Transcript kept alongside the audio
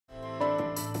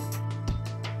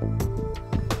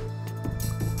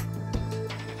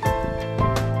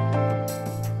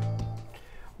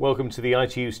Welcome to the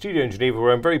ITU studio in Geneva,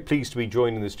 where I'm very pleased to be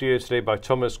joined in the studio today by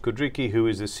Thomas Kudrycki, who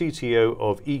is the CTO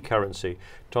of eCurrency.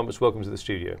 Thomas, welcome to the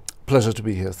studio. Pleasure to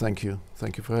be here. Thank you.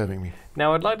 Thank you for having me.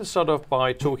 Now, I'd like to start off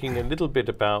by talking a little bit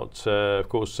about, of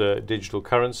course, digital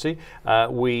currency.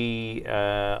 We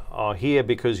are here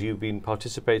because you've been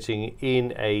participating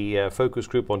in a focus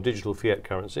group on digital fiat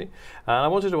currency. And I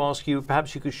wanted to ask you,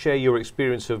 perhaps you could share your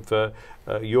experience of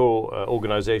your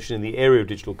organization in the area of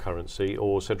digital currency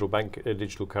or central bank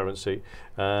digital currency,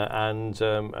 and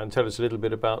tell us a little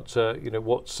bit about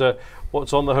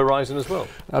what's on the horizon as well.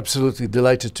 Absolutely,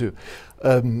 delighted to.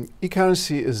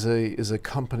 eCurrency is a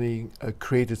company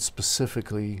created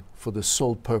specifically for the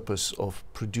sole purpose of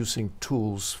producing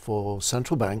tools for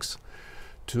central banks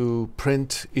to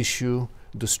print, issue,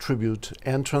 distribute,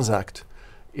 and transact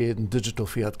in digital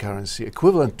fiat currency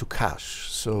equivalent to cash.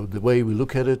 So the way we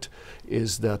look at it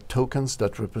is that tokens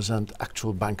that represent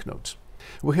actual banknotes.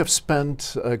 We have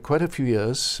spent quite a few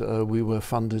years. We were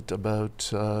funded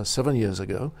about 7 years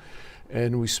ago.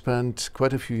 And we spent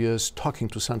quite a few years talking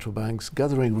to central banks,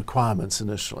 gathering requirements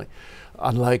initially.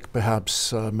 Unlike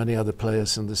perhaps many other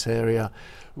players in this area,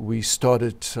 we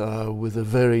started with a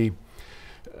very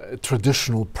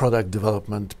traditional product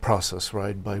development process,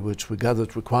 right, by which we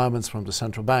gathered requirements from the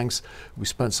central banks. We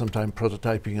spent some time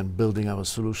prototyping and building our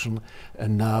solution,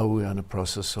 and now we are in a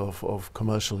process of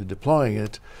commercially deploying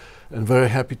it, and very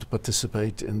happy to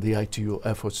participate in the ITU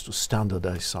efforts to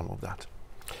standardize some of that.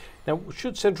 Now,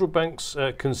 should central banks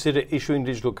consider issuing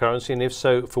digital currency, and if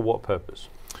so, for what purpose?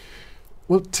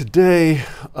 Well, today,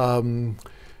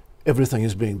 everything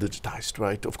is being digitized,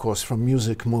 right? Of course, from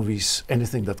music, movies,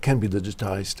 anything that can be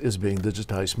digitized is being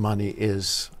digitized. Money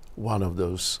is one of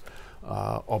those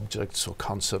objects or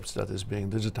concepts that is being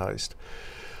digitized.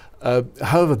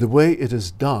 However, the way it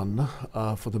is done,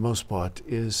 for the most part,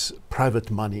 is private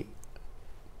money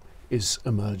is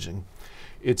emerging.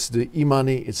 It's the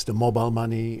e-money, it's the mobile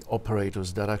money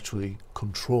operators that actually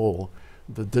control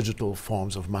the digital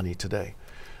forms of money today.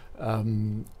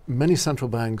 Many central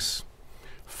banks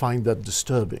find that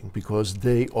disturbing because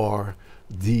they are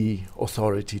the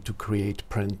authority to create,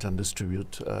 print, and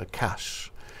distribute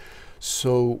cash.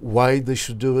 So why they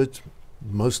should do it?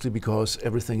 Mostly because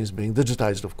everything is being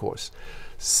digitized, of course.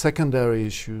 Secondary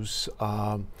issues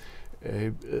are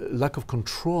a lack of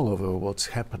control over what's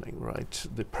happening, right?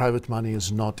 The private money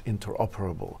is not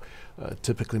interoperable.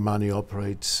 Typically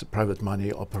private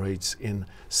money operates in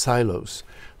silos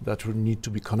that would need to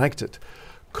be connected.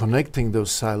 Connecting those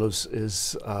silos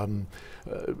is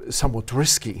somewhat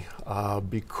risky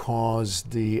because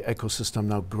the ecosystem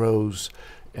now grows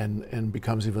and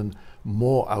becomes even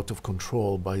more out of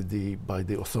control by the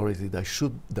authority that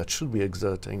should be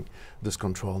exerting this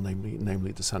control,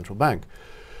 namely the central bank.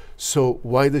 So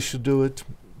why they should do it?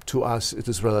 To us, it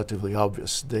is relatively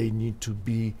obvious. They need to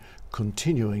be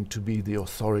continuing to be the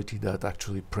authority that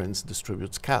actually prints,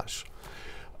 distributes cash.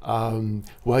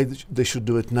 Why they should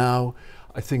do it now?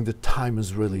 I think the time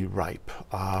is really ripe.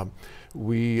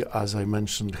 We, as I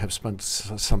mentioned, have spent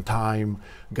some time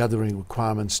gathering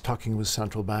requirements, talking with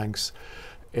central banks,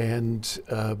 and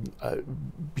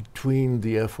between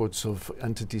the efforts of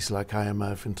entities like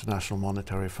IMF, International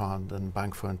Monetary Fund, and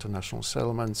Bank for International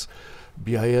Settlements,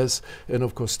 BIS, and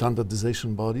of course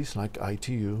standardization bodies like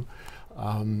ITU,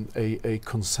 a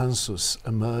consensus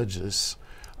emerges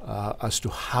as to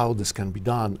how this can be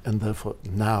done, and therefore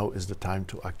now is the time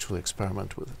to actually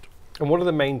experiment with it. And what are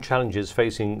the main challenges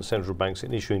facing central banks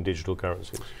in issuing digital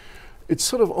currencies? It's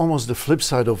sort of almost the flip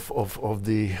side of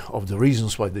the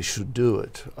reasons why they should do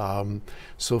it.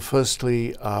 So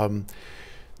firstly, a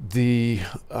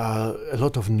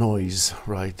lot of noise,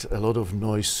 right? A lot of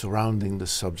noise surrounding the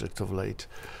subject of late.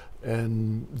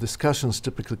 And discussions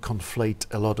typically conflate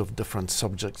a lot of different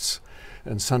subjects.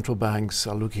 And central banks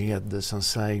are looking at this and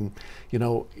saying, you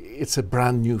know, it's a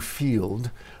brand new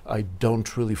field. I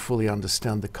don't really fully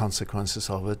understand the consequences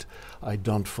of it. I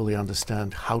don't fully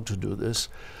understand how to do this.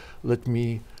 Let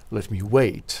me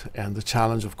wait. And the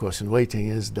challenge, of course, in waiting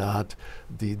is that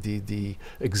the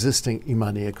existing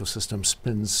e-money ecosystem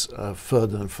spins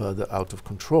further and further out of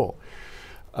control.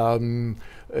 Another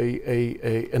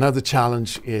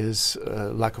challenge is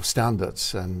lack of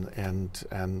standards,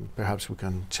 and perhaps we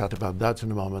can chat about that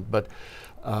in a moment. But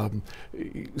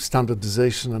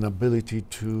standardization and ability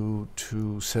to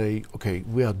say, okay,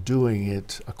 we are doing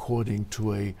it according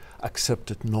to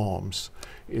accepted norms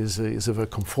is a very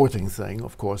comforting thing,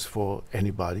 of course, for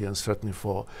anybody, and certainly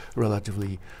for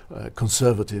relatively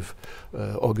conservative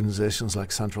organizations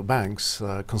like central banks,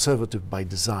 conservative by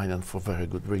design and for very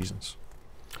good reasons.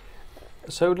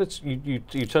 So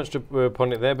you touched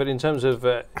upon it there, but in terms of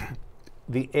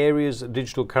the areas of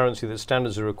digital currency that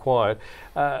standards are required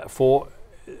for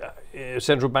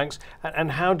central banks,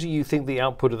 and how do you think the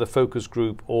output of the focus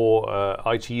group or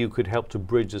ITU could help to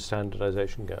bridge the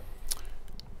standardization gap?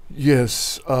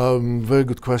 Yes, very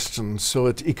good question. So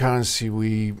at eCurrency,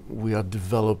 we are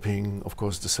developing, of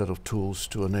course, the set of tools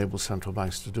to enable central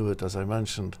banks to do it, as I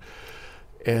mentioned,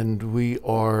 and we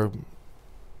are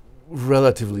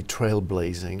relatively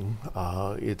trailblazing.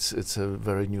 It's a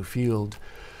very new field,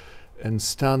 and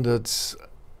standards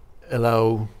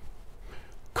allow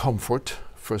comfort,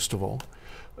 first of all.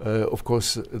 Of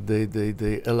course,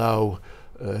 they allow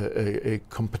a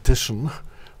competition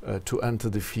to enter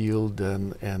the field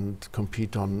and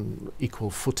compete on equal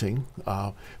footing,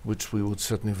 which we would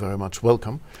certainly very much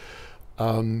welcome.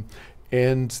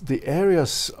 And the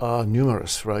areas are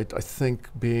numerous, right? I think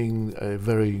being a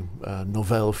very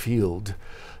novel field,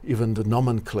 even the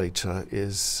nomenclature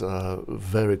is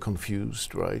very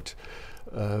confused, right?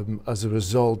 As a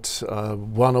result,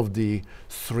 one of the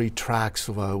 3 tracks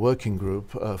of our working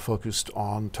group focused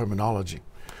on terminology.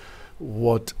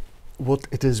 What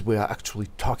it is we are actually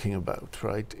talking about,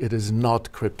 right? It is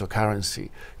not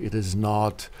cryptocurrency. It is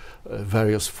not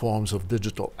various forms of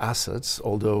digital assets,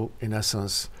 although in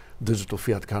essence, digital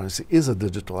fiat currency is a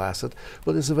digital asset,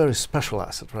 but it's a very special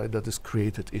asset, right? That is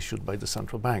created, issued by the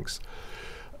central banks.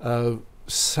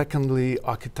 Secondly,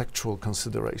 architectural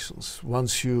considerations.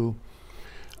 Once you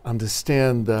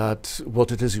understand that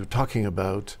what it is you're talking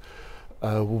about,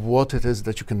 what it is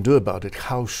that you can do about it,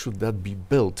 how should that be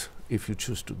built if you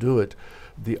choose to do it,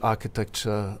 the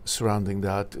architecture surrounding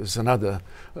that is another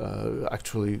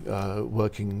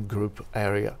working group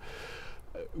area.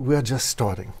 We are just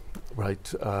starting,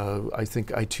 right? I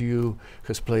think ITU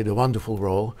has played a wonderful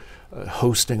role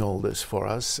hosting all this for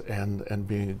us and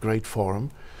being a great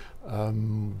forum.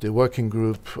 The working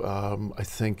group, I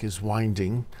think, is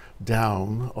winding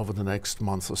down over the next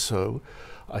month or so.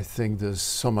 I think there's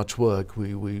so much work.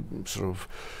 We sort of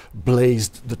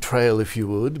blazed the trail, if you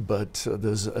would, but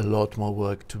there's a lot more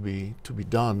work to be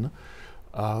done.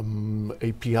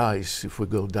 APIs, if we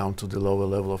go down to the lower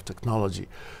level of technology,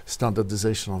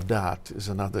 standardization of that is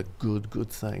another good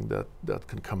thing that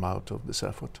can come out of this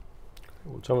effort.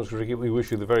 Well, Thomas Kudrycki, we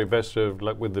wish you the very best of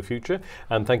luck with the future,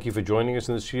 and thank you for joining us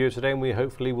in the studio today, and we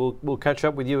hopefully will catch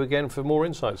up with you again for more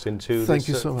insights into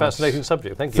this fascinating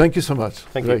subject. Thank you. Thank you so much.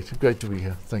 Thank you. Great to be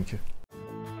here. Thank you.